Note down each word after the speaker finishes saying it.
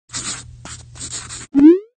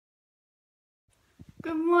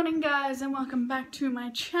morning guys and welcome back to my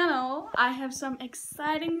channel. I have some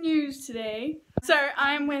exciting news today. So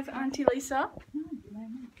I'm with Auntie Lisa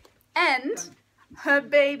and her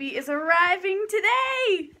baby is arriving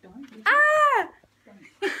today.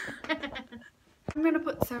 I'm gonna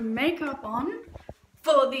put some makeup on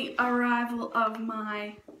for the arrival of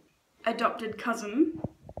my adopted cousin,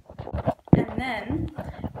 and then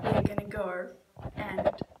we're gonna go and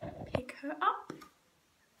pick her up.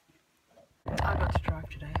 I got to drive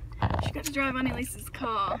today. She got to drive Auntie Lisa's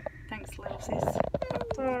car. Thanks, little sis.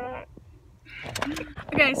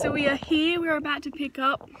 Okay, so we are here. We're about to pick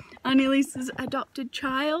up Auntie Lisa's adopted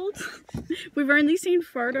child. We've only seen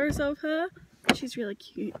photos of her. She's really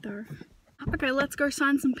cute though. Okay, let's go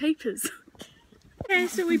sign some papers. Okay,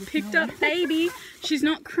 so we picked up baby. She's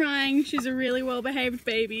not crying. She's a really well-behaved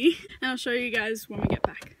baby. And I'll show you guys when we get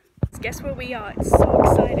back. Guess where we are? It's so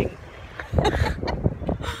exciting.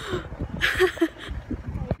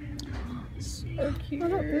 So cute. Oh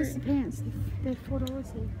look, there's the pants. They're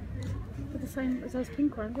 $4 here. They're the same as those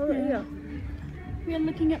pink ones. Oh yeah. We are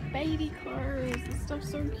looking at baby clothes. This stuff's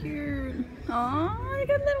so cute. Aww, they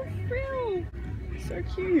got a little frill. So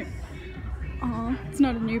cute. Aw, it's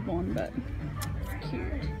not a newborn, but it's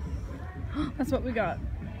cute. That's what we got.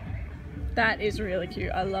 That is really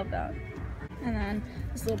cute. I love that. And then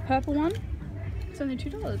this little purple one. It's only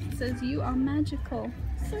 $2. It says you are magical.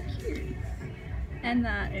 So cute. And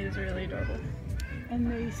that is really adorable. And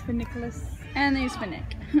these for Nicholas. And these for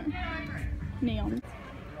Nick. Neon.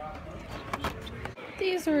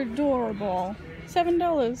 These are adorable.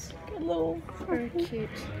 $7. Good little. Very cute.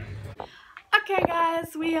 Okay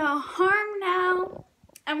guys, we are home now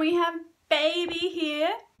and we have baby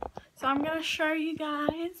here. So I'm gonna show you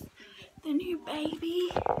guys the new baby.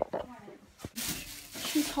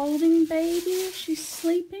 She's holding baby. She's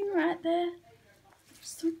sleeping right there.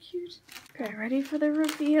 So cute. Okay, ready for the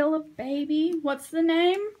reveal of baby. What's the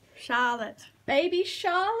name? Charlotte. Baby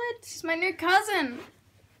Charlotte. She's my new cousin.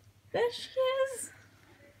 There she is.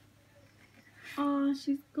 Oh,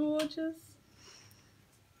 she's gorgeous.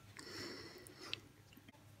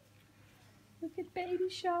 Look at baby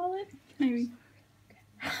Charlotte. Maybe.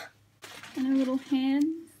 And her little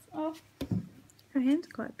hands off. Her hands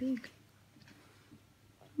are quite big.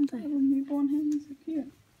 The little newborn hands are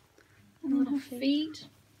cute. And Little her feet.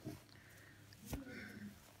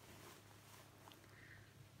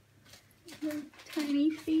 Little tiny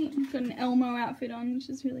feet. She's got an Elmo outfit on, which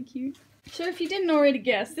is really cute. So if you didn't already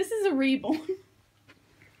guess, this is a reborn.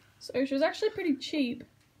 So she was actually pretty cheap.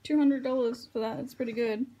 $200 for that. That's pretty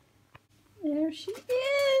good. There she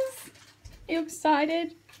is. Are you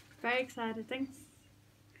excited? Very excited, thanks.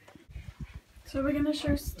 So we're gonna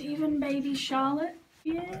show Stephen baby Charlotte.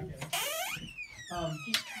 Yes.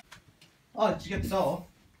 Oh, did you get this all?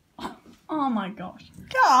 Oh my gosh.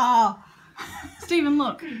 Ah! Stephen,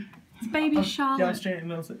 look. It's baby Yeah, Charlotte. straight in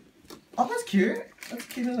the middle. Oh, that's cute. That's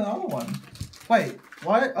cuter than the other one. Wait,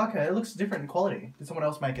 why? Okay, it looks different in quality. Did someone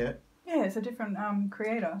else make it? Yeah, it's a different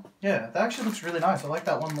creator. Yeah, that actually looks really nice. I like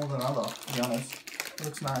that one more than the other, to be honest. It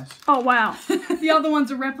looks nice. Oh wow. The other one's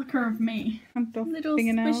a replica of me. Little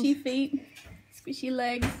fingernails. squishy feet. Squishy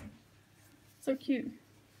legs. So cute.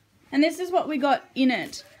 And this is what we got in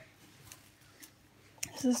it.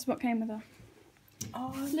 So this is what came with her.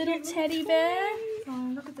 Oh, Little teddy bear.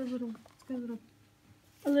 Oh, look at the little,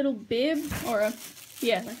 A little bib. Or a,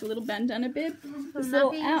 yeah, like a little bandana bib. This nappies.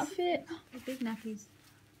 little outfit. The big nappies.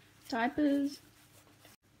 Diapers.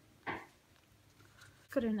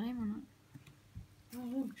 Got her name on it.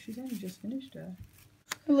 Oh look, she's only just finished her.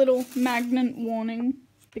 A little magnet warning.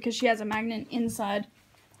 Because she has a magnet inside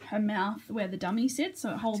her mouth where the dummy sits.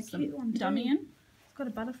 So it holds the cute one too. dummy in. It's got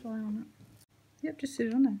a butterfly on it. Yep, just sit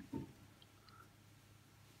it on there.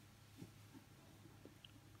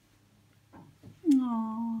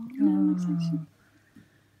 Aww. That looks like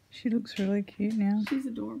She looks really cute now. she's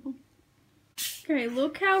adorable. Okay,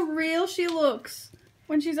 look how real she looks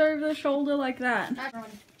when she's over the shoulder like that.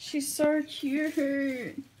 She's so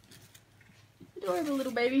cute. Adorable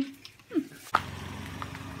little baby.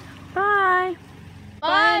 Bye!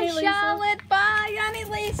 Bye, Auntie Lisa. Charlotte. Bye, Auntie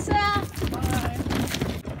Lisa. Bye.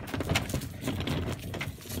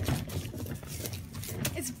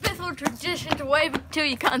 It's Bethel tradition to wave until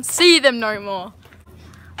you can't see them no more.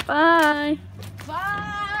 Bye.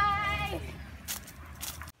 Bye.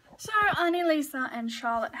 So Auntie Lisa and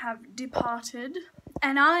Charlotte have departed,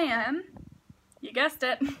 and I am, you guessed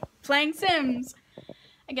it, playing Sims.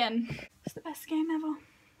 Again, it's the best game ever.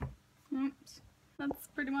 Oops. That's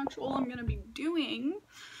pretty much all I'm gonna be doing.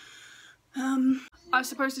 I was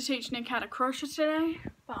supposed to teach Nick how to crochet today,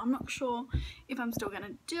 but I'm not sure if I'm still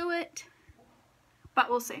gonna do it. but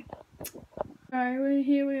we'll see. Alright,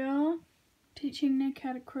 here we are, teaching Nick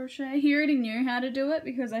how to crochet. He already knew how to do it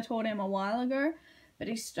because I taught him a while ago, but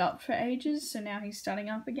he stopped for ages, so now he's starting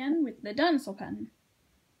up again with the dinosaur pattern.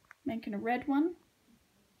 Making a red one.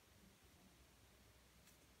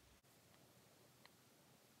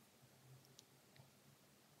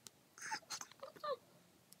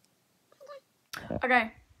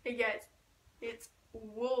 Okay, Hey guys, it's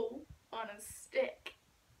wool on a stick.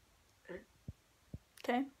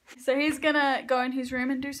 okay. So he's gonna go in his room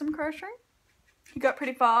and do some crocheting. He got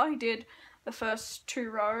pretty far. He did the first 2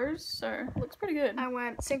 rows, so it looks pretty good. I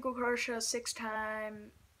went single crochet 6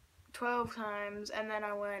 times, 12 times, and then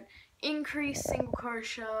I went increase single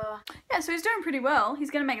crochet. Yeah, so he's doing pretty well. He's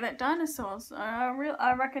gonna make that dinosaur, so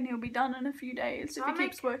I reckon he'll be done in a few days if he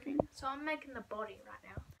keeps working. So I'm making the body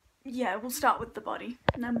right now. Yeah, we'll start with the body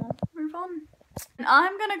and then we'll move on. And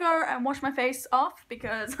I'm gonna go and wash my face off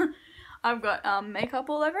because I've got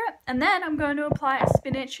makeup all over it. And then I'm going to apply a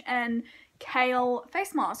spinach and kale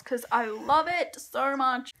face mask because I love it so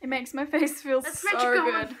much. It makes my face feel That's so meant to go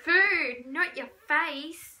good. on food, not your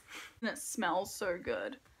face. And it smells so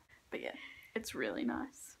good. But yeah, it's really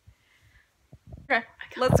nice. Okay,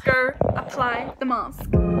 let's go apply the mask.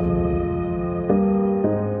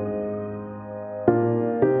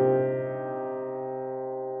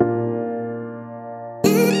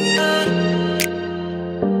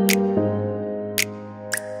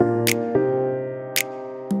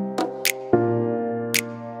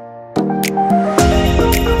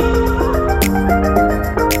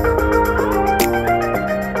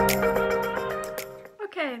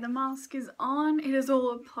 The mask is on, it is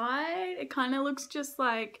all applied. It kind of looks just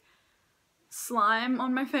like slime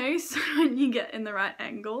on my face when you get in the right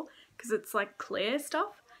angle because it's like clear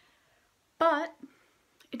stuff, but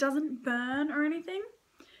it doesn't burn or anything.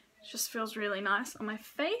 It just feels really nice on my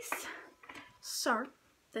face, so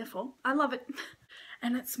therefore I love it.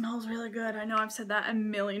 And it smells really good. I know I've said that a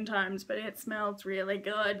million times, but it smells really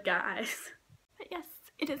good, guys. But yes,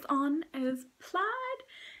 it is on, it is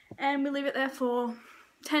applied, and we leave it there for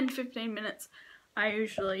 10 to 15 minutes. I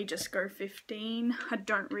usually just go 15. I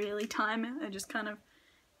don't really time it. I just kind of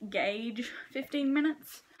gauge 15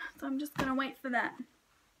 minutes. So I'm just gonna wait for that.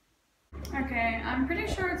 Okay, I'm pretty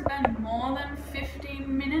sure it's been more than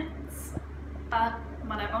 15 minutes, but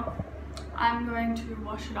whatever. I'm going to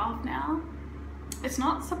wash it off now. It's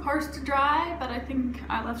not supposed to dry, but I think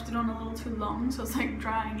I left it on a little too long, so it's like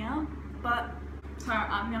drying out. But, so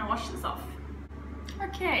I'm gonna wash this off.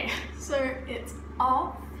 Okay, so it's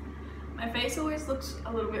off. My face always looks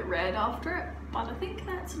a little bit red after it, but I think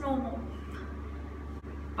that's normal.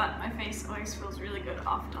 But my face always feels really good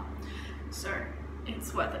after, so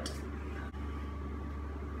it's worth it.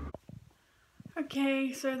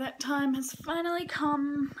 Okay, so that time has finally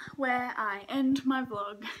come where I end my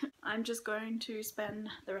vlog. I'm just going to spend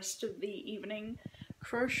the rest of the evening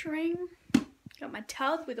crocheting. Got my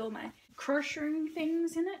tub with all my crocheting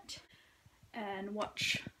things in it, and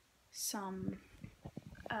watch some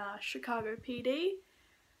Chicago PD.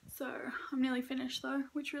 So I'm nearly finished though,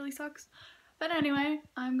 which really sucks. But anyway,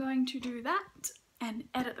 I'm going to do that and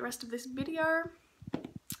edit the rest of this video,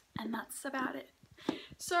 and that's about it.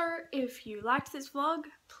 So if you liked this vlog,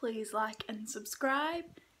 please like and subscribe,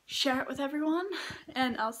 share it with everyone,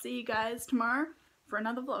 and I'll see you guys tomorrow for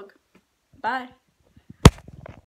another vlog. Bye!